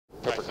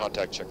for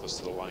contact checklist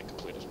to the line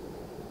completed.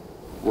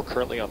 We're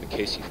currently on the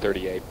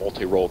KC-30A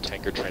Multi-Role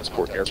Tanker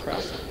Transport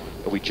aircraft,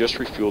 and we just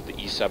refueled the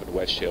E-7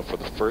 Wedgetail for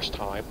the first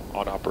time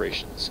on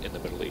operations in the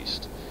Middle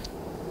East.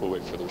 We'll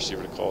wait for the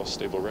receiver to call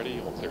stable ready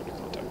and we'll clear into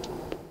contact.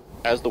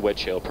 As the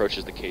Wedgetail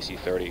approaches the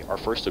KC-30, our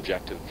first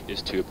objective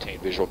is to obtain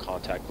visual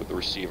contact with the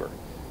receiver.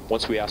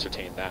 Once we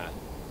ascertain that,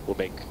 we'll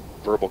make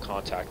verbal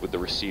contact with the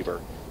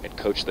receiver and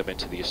coach them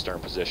into the astern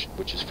position,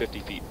 which is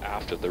 50 feet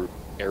after the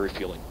air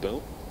refueling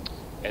boom,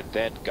 and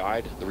then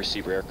guide the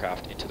receiver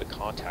aircraft into the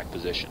contact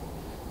position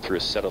through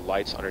a set of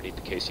lights underneath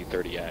the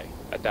KC-30A.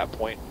 At that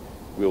point,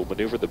 we will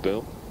maneuver the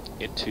boom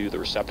into the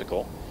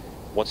receptacle.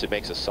 Once it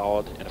makes a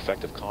solid and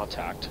effective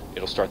contact,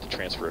 it'll start the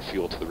transfer of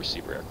fuel to the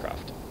receiver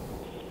aircraft.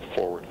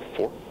 Forward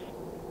 4.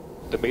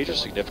 The major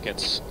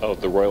significance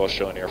of the Royal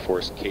Australian Air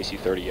Force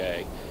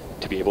KC-30A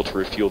to be able to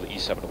refuel the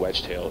E-7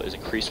 Wedgetail is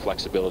increased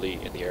flexibility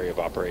in the area of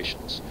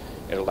operations.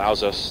 It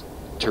allows us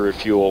to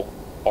refuel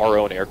our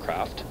own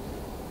aircraft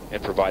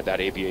and provide that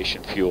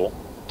aviation fuel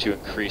to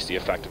increase the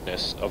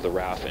effectiveness of the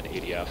RAAF and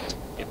ADF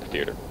in the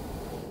theater.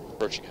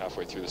 Approaching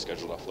halfway through the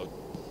scheduled offload.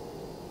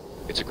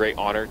 It's a great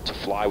honor to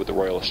fly with the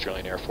Royal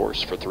Australian Air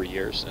Force for 3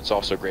 years. It's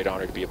also a great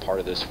honor to be a part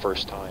of this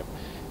first-time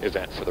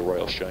event for the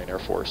Royal Australian Air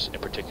Force, in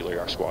particular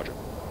our squadron.